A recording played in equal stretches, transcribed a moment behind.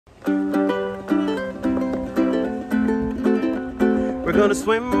We're gonna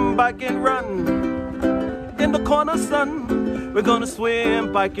swim, bike, and run in the corner sun. We're gonna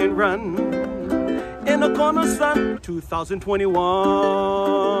swim, bike, and run in the corner sun.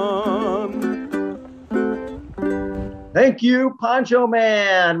 2021. Thank you, Poncho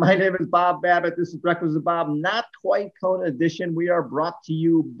Man. My name is Bob Babbitt. This is Breakfast with Bob, not quite Kona edition. We are brought to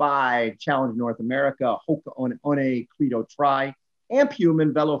you by Challenge North America, Hoka One Credo Tri, Amp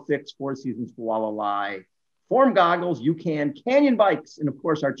Human, VeloFix, Four Seasons Koala Lie, Form Goggles, UCAN, Canyon Bikes, and of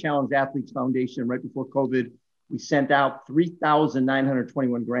course our Challenge Athletes Foundation. Right before COVID, we sent out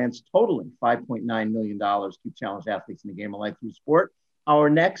 3,921 grants, totaling $5.9 million to Challenge athletes in the game of life through sport.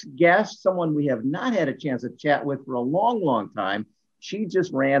 Our next guest, someone we have not had a chance to chat with for a long, long time. She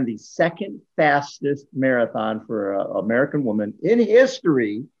just ran the second fastest marathon for an American woman in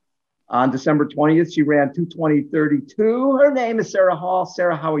history. On December 20th, she ran 2:20:32. Her name is Sarah Hall.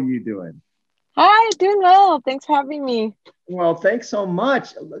 Sarah, how are you doing? Hi, doing well. Thanks for having me. Well, thanks so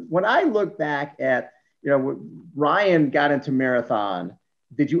much. When I look back at, Ryan got into marathon,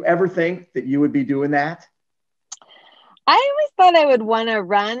 did you ever think that you would be doing that? I always thought I would want to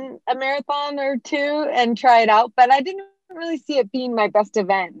run a marathon or two and try it out, but I didn't really see it being my best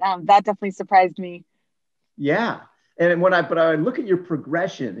event. That definitely surprised me. Yeah. And I look at your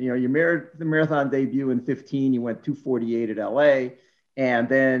progression, you made the marathon debut in 15, you went 2:48 at LA, and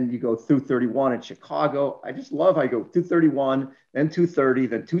then you go through 31 at Chicago. I just love how you go 2:31, then 2:30,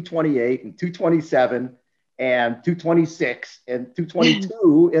 then 2:28 and 2:27 and 2:26 and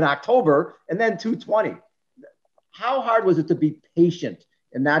 2:22 in October, and then 2:20. How hard was it to be patient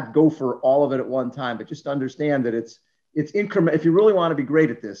and not go for all of it at one time, but just understand that it's increment. If you really want to be great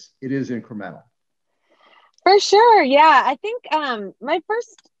at this, it is incremental. For sure. Yeah. I think my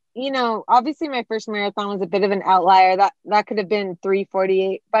first, obviously my first marathon was a bit of an outlier. That could have been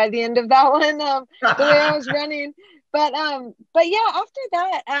 3:48 by the end of that one, the way I was running. But yeah, after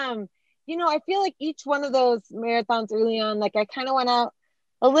that, I feel like each one of those marathons early on, like I kind of went out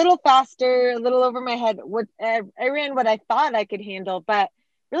a little faster, a little over my head. I ran what I thought I could handle, but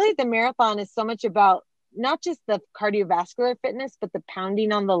really the marathon is so much about not just the cardiovascular fitness, but the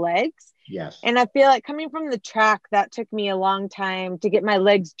pounding on the legs. Yes. And I feel like coming from the track, that took me a long time to get my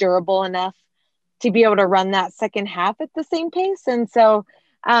legs durable enough to be able to run that second half at the same pace. And so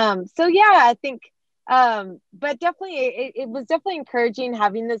yeah, I think, but definitely it was definitely encouraging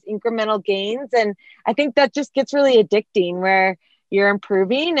having those incremental gains. And I think that just gets really addicting where you're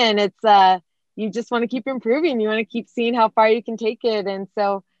improving and it's, you just want to keep improving. You want to keep seeing how far you can take it. And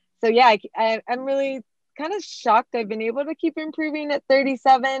so yeah, I'm really kind of shocked I've been able to keep improving at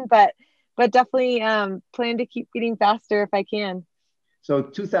 37, but definitely plan to keep getting faster if I can. So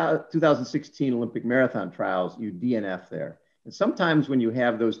 2016 Olympic marathon trials, you DNF there. And sometimes when you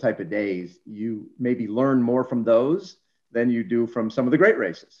have those type of days, you maybe learn more from those than you do from some of the great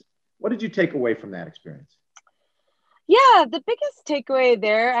races. What did you take away from that experience? Yeah, the biggest takeaway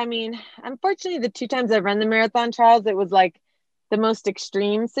there, I mean, unfortunately, the two times I've run the marathon trials, it was like the most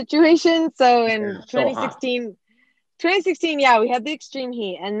extreme situation. So in 2016, yeah, we had the extreme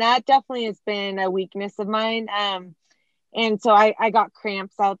heat, and that definitely has been a weakness of mine. And so I got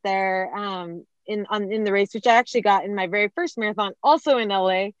cramps out there in the race, which I actually got in my very first marathon, also in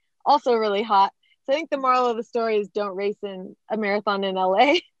LA, also really hot. So I think the moral of the story is don't race in a marathon in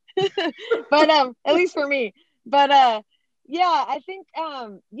LA, but at least for me. But yeah, I think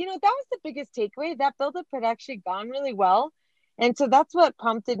that was the biggest takeaway. That buildup had actually gone really well. And so that's what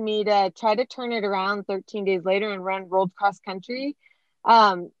prompted me to try to turn it around 13 days later and run World Cross Country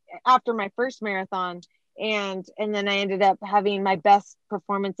after my first marathon. And then I ended up having my best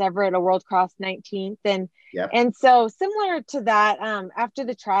performance ever at a World Cross 19th. And so similar to that, after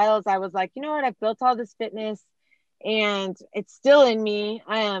the trials, I was like, you know what, I've built all this fitness and it's still in me.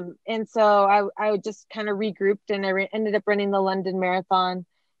 And so I just kind of regrouped and I ended up running the London Marathon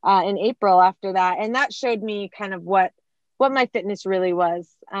in April after that. And that showed me kind of what my fitness really was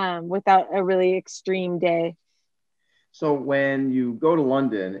without a really extreme day. So when you go to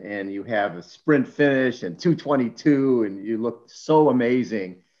London and you have a sprint finish and 2:22 and you look so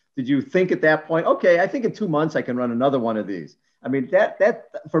amazing, did you think at that point, okay, I think in 2 months I can run another one of these? I mean, that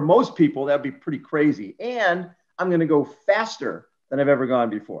for most people, that'd be pretty crazy. And I'm going to go faster than I've ever gone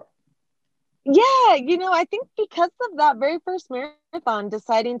before. Yeah, I think because of that very first marathon,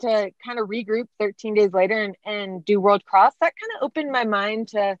 deciding to kind of regroup 13 days later and do World Cross, that kind of opened my mind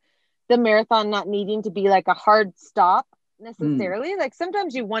to the marathon not needing to be like a hard stop necessarily. Like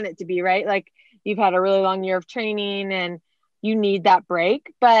sometimes you want it to be, right? Like you've had a really long year of training and you need that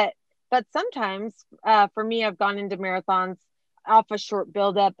break. But sometimes for me, I've gone into marathons off a short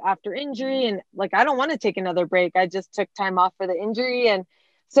buildup after injury, and like I don't want to take another break. I just took time off for the injury, and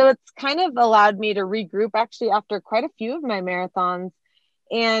so it's kind of allowed me to regroup actually after quite a few of my marathons.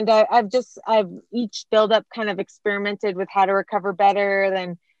 And I've each buildup kind of experimented with how to recover better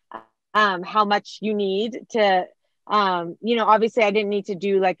than how much you need to obviously I didn't need to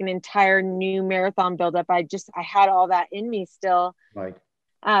do like an entire new marathon buildup. I had all that in me still, Right.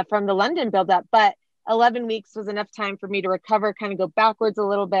 From the London buildup, but 11 weeks was enough time for me to recover, kind of go backwards a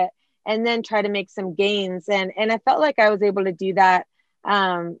little bit, and then try to make some gains. And I felt like I was able to do that.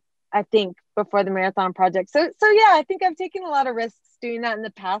 I think before the marathon project. So yeah, I think I've taken a lot of risks doing that in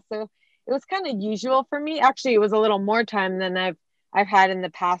the past. So it was kind of usual for me. Actually, it was a little more time than I've had in the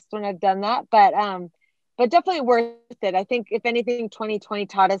past when I've done that, but definitely worth it. I think if anything, 2020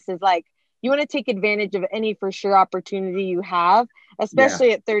 taught us is like, you want to take advantage of any for sure opportunity you have,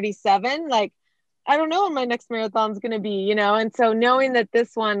 especially at 37. Like, I don't know when my next marathon's going to be, and so knowing that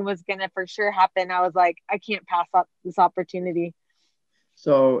this one was going to for sure happen, I was like, I can't pass up this opportunity.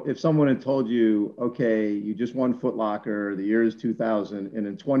 So if someone had told you, okay, you just won Foot Locker, the year is 2000, and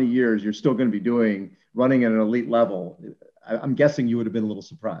in 20 years, you're still going to be running at an elite level, I'm guessing you would have been a little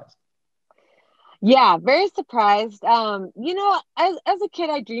surprised. Yeah, very surprised. As a kid,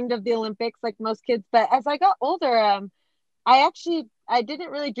 I dreamed of the Olympics like most kids, but as I got older, I didn't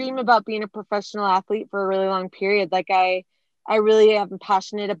really dream about being a professional athlete for a really long period. Like I really am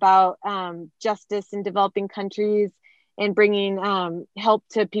passionate about justice in developing countries and bringing help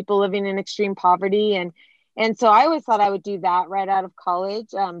to people living in extreme poverty. And so I always thought I would do that right out of college,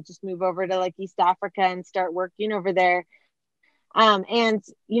 just move over to like East Africa and start working over there. And it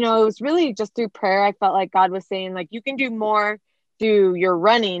was really just through prayer. I felt like God was saying, like, you can do more through your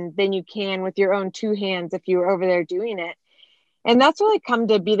running than you can with your own two hands if you were over there doing it. And that's really come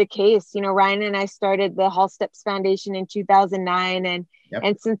to be the case. Ryan and I started the Hall Steps Foundation in 2009.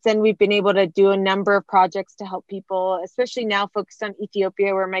 And since then, we've been able to do a number of projects to help people, especially now focused on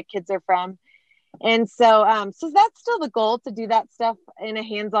Ethiopia, where my kids are from. And so that's still the goal, to do that stuff in a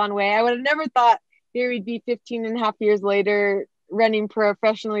hands-on way. I would have never thought here we'd be 15 and a half years later running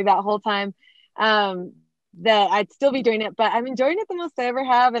professionally that whole time, that I'd still be doing it, but I'm enjoying it the most I ever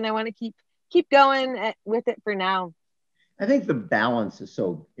have. And I want to keep going with it for now. I think the balance is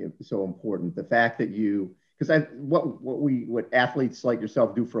so important. The fact that because what athletes like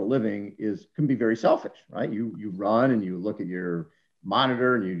yourself do for a living can be very selfish, right? You run and you look at your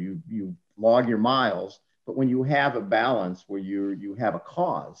monitor and you log your miles, but when you have a balance where you have a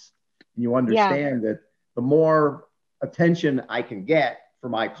cause, and you understand that the more attention I can get for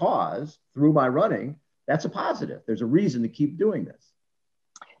my cause through my running, that's a positive. There's a reason to keep doing this.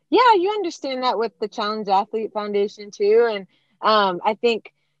 Yeah, you understand that with the Challenge Athlete Foundation too. And I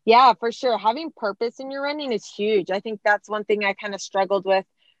think, yeah, for sure, having purpose in your running is huge. I think that's one thing I kind of struggled with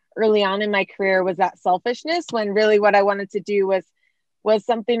early on in my career, was that selfishness, when really what I wanted to do was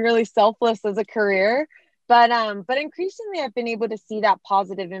something really selfless as a career. But increasingly, I've been able to see that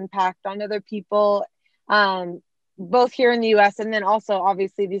positive impact on other people, both here in the US, and then also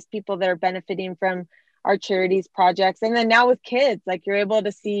obviously these people that are benefiting from our charities projects. And then now with kids, like, you're able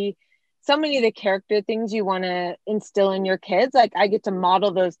to see so many of the character things you want to instill in your kids. Like, I get to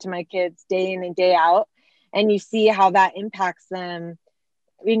model those to my kids day in and day out, and you see how that impacts them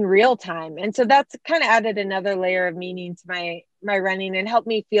in real time. And so that's kind of added another layer of meaning to my running, and helped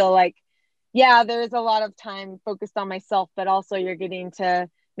me feel like, yeah, there's a lot of time focused on myself, but also you're getting to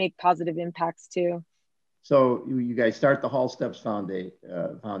make positive impacts too. So you guys start the Hall Steps Foundation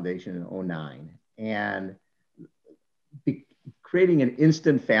in 2009, and creating an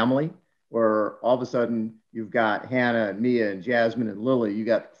instant family where all of a sudden you've got Hannah and Mia and Jasmine and Lily. You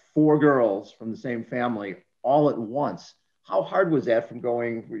got 4 girls from the same family all at once. How hard was that from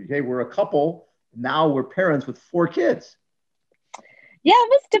going, hey, we're a couple, now we're parents with 4 kids? Yeah, it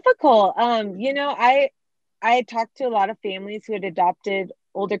was difficult. I talked to a lot of families who had adopted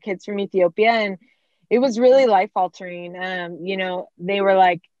older kids from Ethiopia, and it was really life altering. They were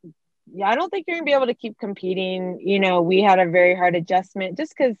like, yeah, I don't think you're gonna be able to keep competing. We had a very hard adjustment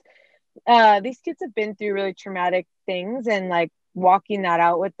just because these kids have been through really traumatic things, and like walking that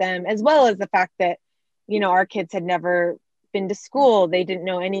out with them, as well as the fact that, our kids had never been to school. They didn't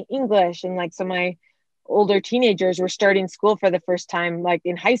know any English. And like, so my older teenagers were starting school for the first time, like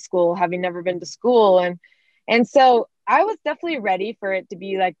in high school, having never been to school. And so I was definitely ready for it to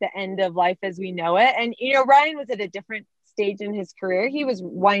be like the end of life as we know it. And, Ryan was at a different stage in his career. He was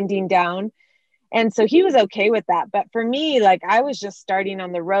winding down. And so he was okay with that. But for me, like, I was just starting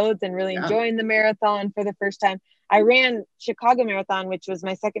on the roads and really enjoying the marathon for the first time. I ran Chicago Marathon, which was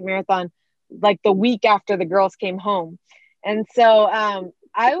my second marathon, like the week after the girls came home. And so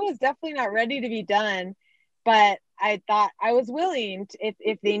I was definitely not ready to be done, but I thought I was willing to,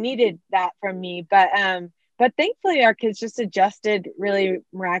 if they needed that from me. But thankfully our kids just adjusted really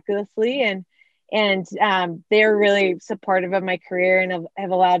miraculously, and they're really supportive of my career and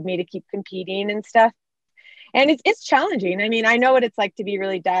have allowed me to keep competing and stuff. And it's challenging. I mean, I know what it's like to be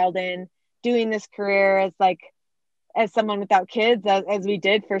really dialed in doing this career as someone without kids, as we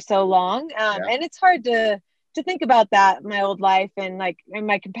did for so long. And it's hard to think about that, my old life, and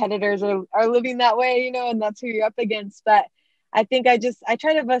my competitors are living that way, and that's who you're up against. But I think I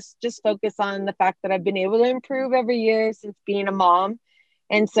try to just focus on the fact that I've been able to improve every year since being a mom.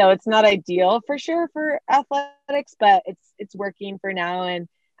 And so it's not ideal for sure for athletics, but it's working for now. And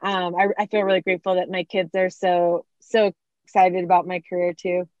I feel really grateful that my kids are so excited about my career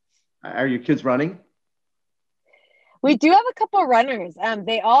too. Are your kids running? We do have a couple of runners.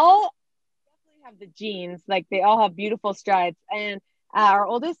 They all definitely have the genes. Like, they all have beautiful strides. And our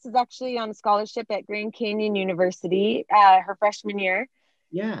oldest is actually on a scholarship at Grand Canyon University, her freshman year.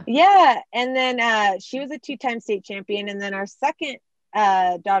 Yeah. Yeah. And then she was a 2-time state champion. And then our second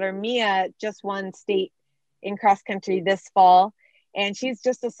daughter, Mia, just won state in cross country this fall. And she's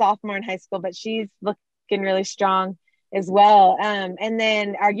just a sophomore in high school, but she's looking really strong as well. And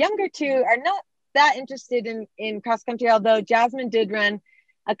then our younger two are not that interested in cross country, although Jasmine did run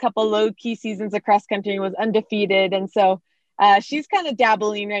a couple low key seasons of cross country and was undefeated. And so she's kind of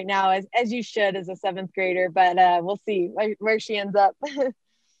dabbling right now, as you should as a 7th grader, but we'll see where she ends up.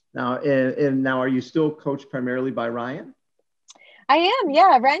 Now, and now, are you still coached primarily by Ryan? I am.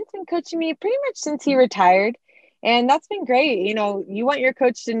 Yeah. Ryan's been coaching me pretty much since he retired. And that's been great. You want your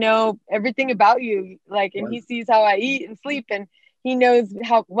coach to know everything about you, and he sees how I eat and sleep, and he knows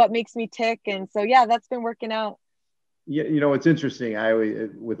what makes me tick. And so, yeah, that's been working out. Yeah. It's interesting.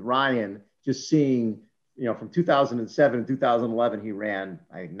 With Ryan, just seeing, from 2007 to 2011, he ran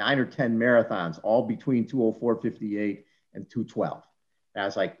 9 or 10 marathons, all between 2:04:58 and 2:12. And I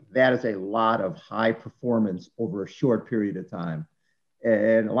was like, that is a lot of high performance over a short period of time.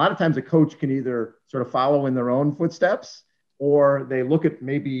 And a lot of times a coach can either sort of follow in their own footsteps, or they look at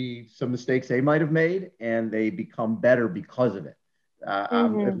maybe some mistakes they might have made and they become better because of it.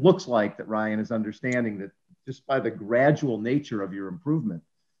 It looks like that Ryan is understanding that just by the gradual nature of your improvement,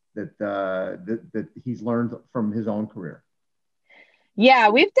 that he's learned from his own career. Yeah,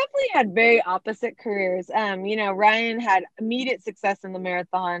 we've definitely had very opposite careers. Ryan had immediate success in the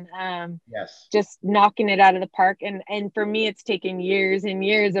marathon. Yes. Just knocking it out of the park. And for me, it's taken years and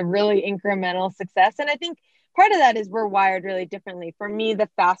years of really incremental success. And I think part of that is we're wired really differently. For me, the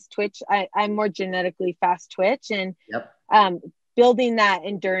fast twitch, I'm more genetically fast twitch. And building that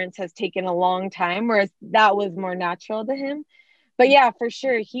endurance has taken a long time, whereas that was more natural to him. But yeah, for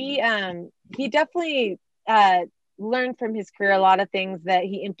sure. He definitely learned from his career a lot of things that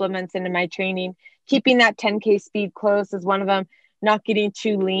he implements into my training. Keeping that 10K speed close is one of them. Not getting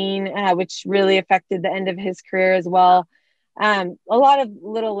too lean, which really affected the end of his career as well. A lot of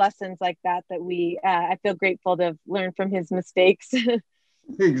little lessons like that we I feel grateful to have learned from his mistakes.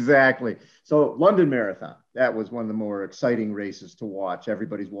 Exactly. So London Marathon, that was one of the more exciting races to watch.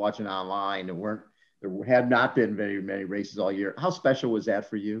 Everybody's there had not been very many races all year. How special was that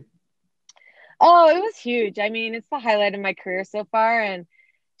for you? Oh, it was huge. I mean, it's the highlight of my career so far, and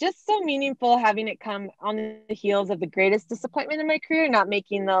just so meaningful having it come on the heels of the greatest disappointment in my career, not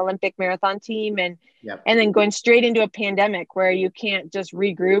making the Olympic marathon team, and then going straight into a pandemic where you can't just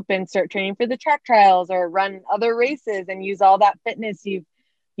regroup and start training for the track trials or run other races and use all that fitness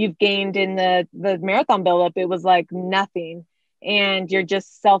you've gained in the marathon buildup. It was like nothing. And you're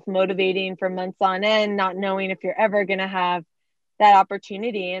just self-motivating for months on end, not knowing if you're ever going to have that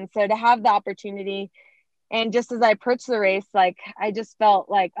opportunity. And so to have the opportunity, and just as I approached the race, I just felt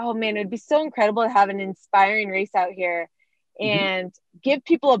like, oh man, it'd be so incredible to have an inspiring race out here and give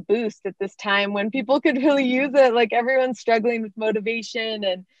people a boost at this time when people could really use it. Like, everyone's struggling with motivation,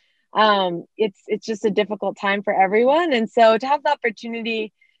 and it's just a difficult time for everyone. And so to have the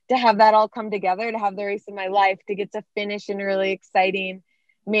opportunity to have that all come together, to have the race of my life, to get to finish in a really exciting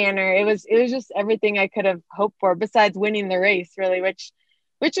manner, it was just everything I could have hoped for, besides winning the race, really, which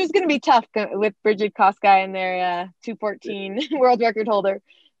was going to be tough with Bridget Koskay and their 2:14 world record holder.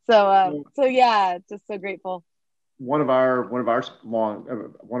 So yeah, just so grateful. One of our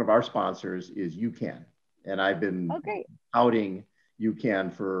sponsors is UCAN, and I've been outing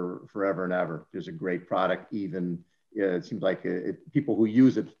UCAN for forever and ever. There's a great product. Even it seems like people who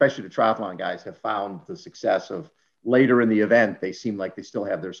use it, especially the triathlon guys, have found the success of later in the event. They seem like they still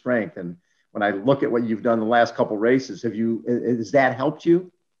have their strength. And when I look at what you've done the last couple races, has that helped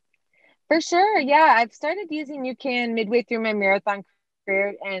you? For sure. Yeah. I've started using UCAN midway through my marathon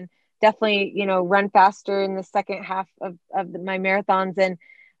career and definitely, run faster in the second half of my marathons.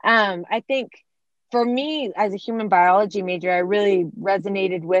 And I think for me as a human biology major, I really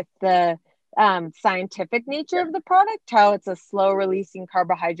resonated with the scientific nature of the product, how it's a slow releasing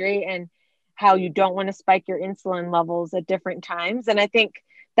carbohydrate and how you don't want to spike your insulin levels at different times. And I think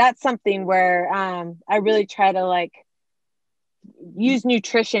that's something where I really try to like use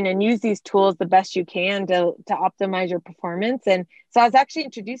nutrition and use these tools the best you can to optimize your performance. And so I was actually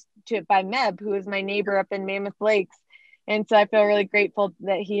introduced to it by Meb, who is my neighbor up in Mammoth Lakes. And so I feel really grateful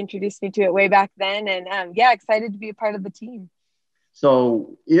that he introduced me to it way back then. And yeah, excited to be a part of the team.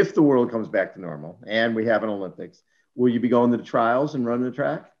 So if the world comes back to normal and we have an Olympics, will you be going to the trials and running the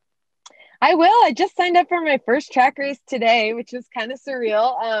track? I will. I just signed up for my first track race today, which was kind of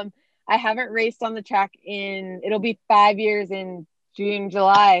surreal. I haven't raced on the track it'll be 5 years in June,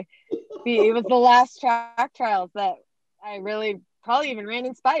 July. It was the last track trials that I really probably even ran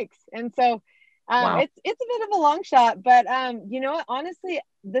in spikes. And so Wow. it's a bit of a long shot, but you know what, honestly,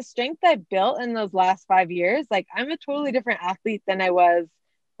 the strength I built in those last 5 years, like I'm a totally different athlete than I was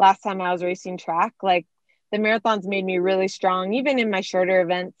last time I was racing track. Like the marathons made me really strong, even in my shorter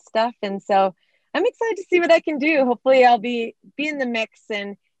event stuff. And so I'm excited to see what I can do. Hopefully I'll be in the mix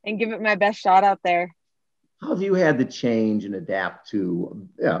and give it my best shot out there. How have you had to change and adapt to,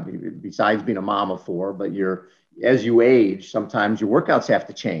 besides being a mom of four, but as you age, sometimes your workouts have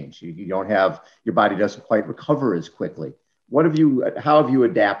to change. You don't have, your body doesn't quite recover as quickly. How have you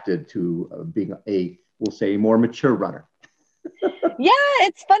adapted to being we'll say, more mature runner? Yeah,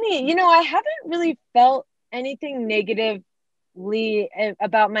 it's funny. I haven't really felt anything negatively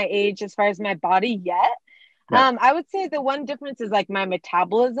about my age as far as my body yet. Right. I would say the one difference is like my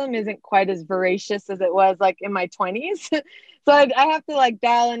metabolism isn't quite as voracious as it was like in my 20s. So I have to like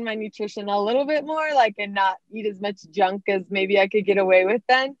dial in my nutrition a little bit more, like, and not eat as much junk as maybe I could get away with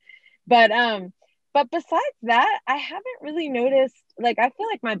then. But besides that, I haven't really noticed, like, I feel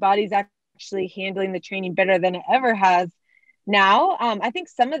like my body's actually handling the training better than it ever has now. I think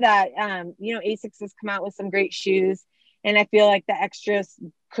some of that, ASICS has come out with some great shoes, and I feel like the extra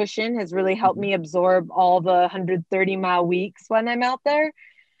cushion has really helped me absorb all the 130-mile weeks when I'm out there.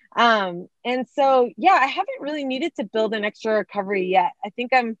 And so, yeah, I haven't really needed to build an extra recovery yet. I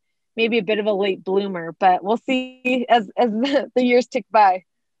think I'm maybe a bit of a late bloomer, but we'll see as the years tick by.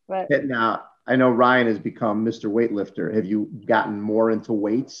 But now, I know Ryan has become Mr. Weightlifter. Have you gotten more into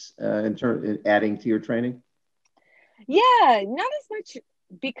weights in adding to your training? Yeah, not as much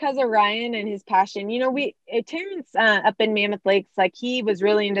because of Ryan and his passion. Terrence up in Mammoth Lakes, like he was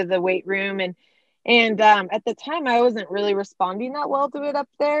really into the weight room, and at the time I wasn't really responding that well to it up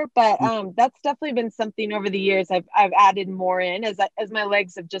there, but that's definitely been something over the years I've added more in as my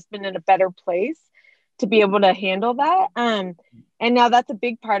legs have just been in a better place to be able to handle that. And now that's a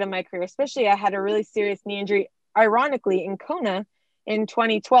big part of my career, especially I had a really serious knee injury, ironically, in Kona in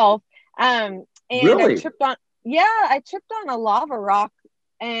 2012. And Really? I tripped on a lava rock,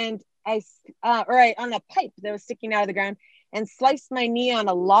 and on a pipe that was sticking out of the ground, and sliced my knee on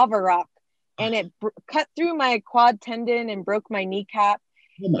a lava rock, and it cut through my quad tendon and broke my kneecap.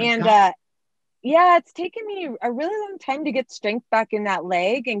 Oh my God. It's taken me a really long time to get strength back in that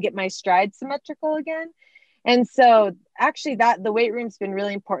leg and get my stride symmetrical again. And so actually the weight room's been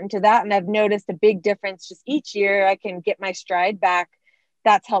really important to that. And I've noticed a big difference just each year I can get my stride back.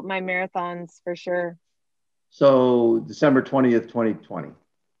 That's helped my marathons for sure. So December 20th, 2020,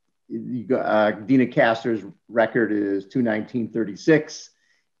 Deena Kastor's record is 2:19:36,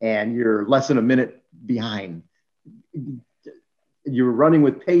 and you're less than a minute behind. You're running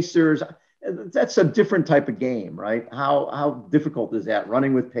with pacers. That's a different type of game, right? How difficult is that,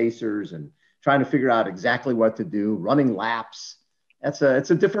 running with pacers and trying to figure out exactly what to do, running laps? It's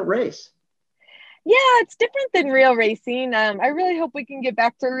a different race. Yeah, it's different than real racing. I really hope we can get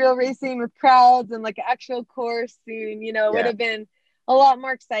back to real racing with crowds and like an actual course soon. It would have been a lot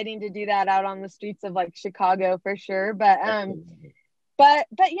more exciting to do that out on the streets of like Chicago for sure. But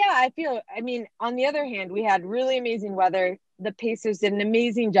yeah, on the other hand, we had really amazing weather. The Pacers did an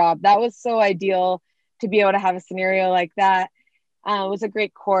amazing job. That was so ideal to be able to have a scenario like that. It was a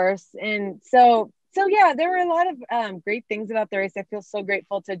great course. And so yeah, there were a lot of great things about the race. I feel so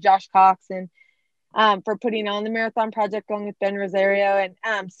grateful to Josh Cox and for putting on the Marathon Project going with Ben Rosario.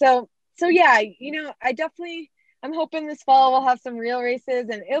 And so yeah, I'm hoping this fall we'll have some real races,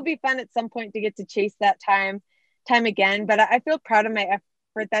 and it'll be fun at some point to get to chase that time again. But I feel proud of my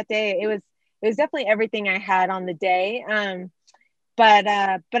effort that day. It was definitely everything I had on the day. But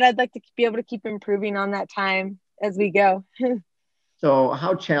I'd like to be able to keep improving on that time as we go. So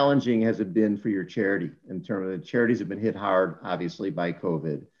how challenging has it been for your charity in terms of the charities have been hit hard, obviously, by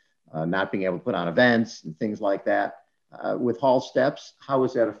COVID, not being able to put on events and things like that. With Hall Steps, how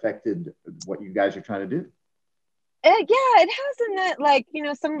has that affected what you guys are trying to do? Yeah, it has in that, like,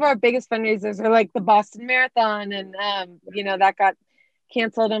 some of our biggest fundraisers are like the Boston Marathon, and that got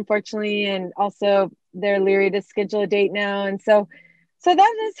canceled, unfortunately, and also they're leery to schedule a date now, and so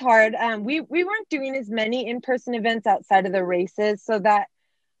that is hard. We weren't doing as many in-person events outside of the races, so that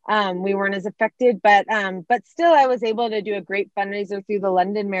we weren't as affected, but still, I was able to do a great fundraiser through the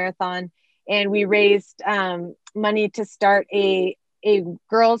London Marathon, and we raised money to start a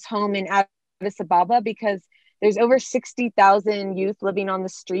girls' home in Addis Ababa, because there's over 60,000 youth living on the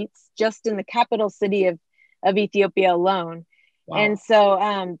streets just in the capital city of Ethiopia alone. Wow. And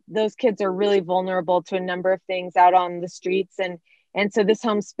so those kids are really vulnerable to a number of things out on the streets. And so this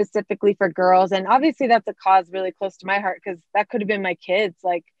home's specifically for girls. And obviously that's a cause really close to my heart, because that could have been my kids.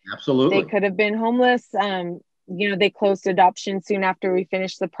 Like, Absolutely. they could have been homeless. They closed adoption soon after we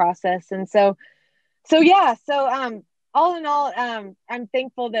finished the process. And so all in all, I'm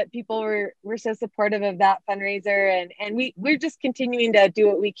thankful that people were so supportive of that fundraiser, and we're just continuing to do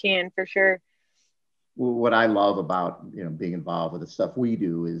what we can, for sure. What I love about being involved with the stuff we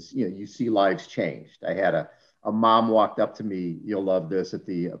do is you see lives changed. I had a mom walked up to me, you'll love this, at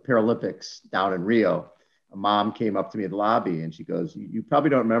the Paralympics down in Rio. A mom came up to me at the lobby and she goes, you probably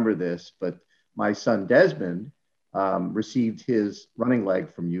don't remember this, but my son Desmond received his running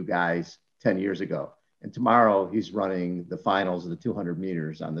leg from you guys 10 years ago. And tomorrow he's running the finals of the 200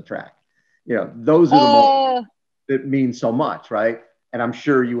 meters on the track. Those are the moments that mean so much, right? And I'm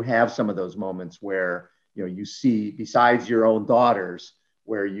sure you have some of those moments where, you see, besides your own daughters,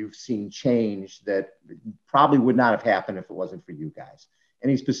 where you've seen change that probably would not have happened if it wasn't for you guys.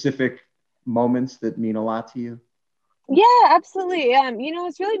 Any specific moments that mean a lot to you? Yeah, absolutely.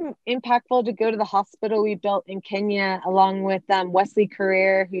 It's really impactful to go to the hospital we built in Kenya, along with Wesley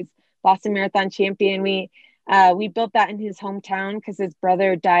Career, who's Boston Marathon champion. We built that in his hometown because his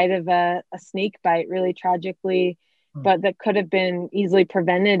brother died of a snake bite, really tragically, but that could have been easily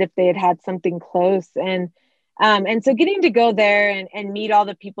prevented if they had had something close. And so getting to go there and meet all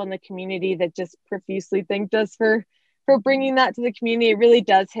the people in the community that just profusely thanked us for bringing that to the community, it really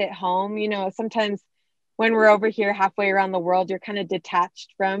does hit home. Sometimes when we're over here halfway around the world, you're kind of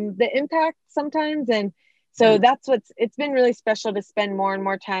detached from the impact sometimes. And so it's been really special to spend more and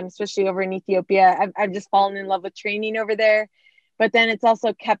more time, especially over in Ethiopia. I've just fallen in love with training over there, but then it's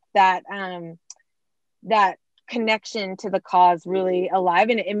also kept that connection to the cause really alive.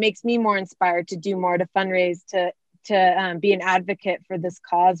 And it makes me more inspired to do more, to fundraise, to be an advocate for this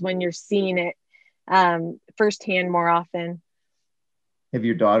cause when you're seeing it firsthand more often. Have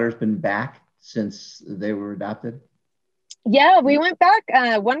your daughters been back since they were adopted? Yeah, we went back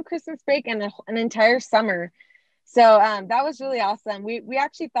one Christmas break and an entire summer. So that was really awesome. We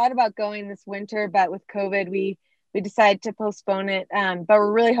actually thought about going this winter, but with COVID, we decided to postpone it. But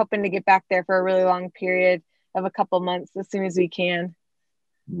we're really hoping to get back there for a really long period of a couple months as soon as we can.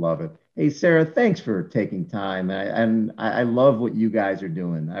 Love it. Hey, Sarah, thanks for taking time. And I love what you guys are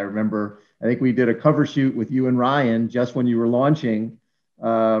doing. I remember, I think we did a cover shoot with you and Ryan just when you were launching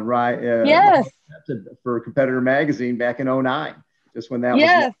yes. For Competitor Magazine back in 2009, just when that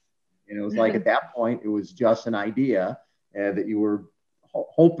yes. was. And it was like at that point, it was just an idea that you were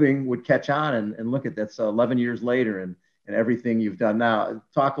hoping would catch on. And look at that's 11 years later and everything you've done now.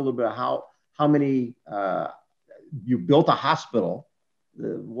 Talk a little bit about how many, you built a hospital.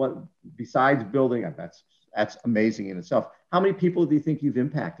 What besides building, that's amazing in itself. How many people do you think you've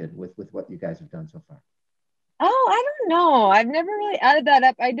impacted with what you guys have done so far? Oh, I don't know. I've never really added that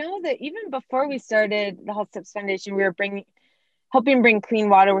up. I know that even before we started the Hall Steps Foundation, we were helping bring clean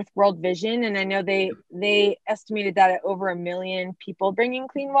water with World Vision. And I know they estimated that at over 1 million people bringing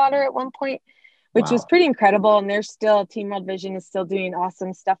clean water at one point, which was pretty incredible. And Team World Vision is still doing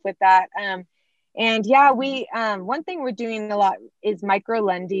awesome stuff with that. And yeah, one thing we're doing a lot is micro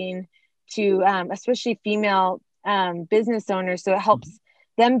lending to especially female business owners. So it helps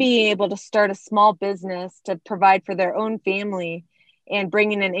them be able to start a small business to provide for their own family and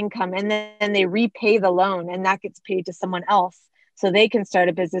bring in an income. And then they repay the loan and that gets paid to someone else so they can start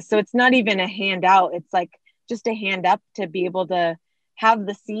a business. So it's not even a handout. It's like just a hand up to be able to have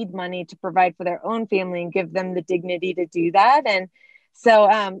the seed money to provide for their own family and give them the dignity to do that. And so,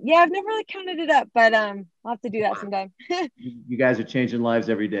 yeah, I've never really counted it up, but I'll have to do that sometime. You guys are changing lives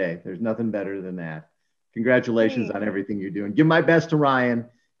every day. There's nothing better than that. Congratulations on everything you're doing. Give my best to Ryan,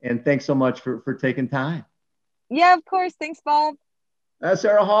 and thanks so much for taking time. Yeah, of course. Thanks, Bob.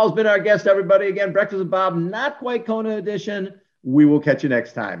 Sarah Hall's been our guest, everybody. Again, Breakfast with Bob, not quite Kona edition. We will catch you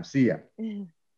next time. See ya.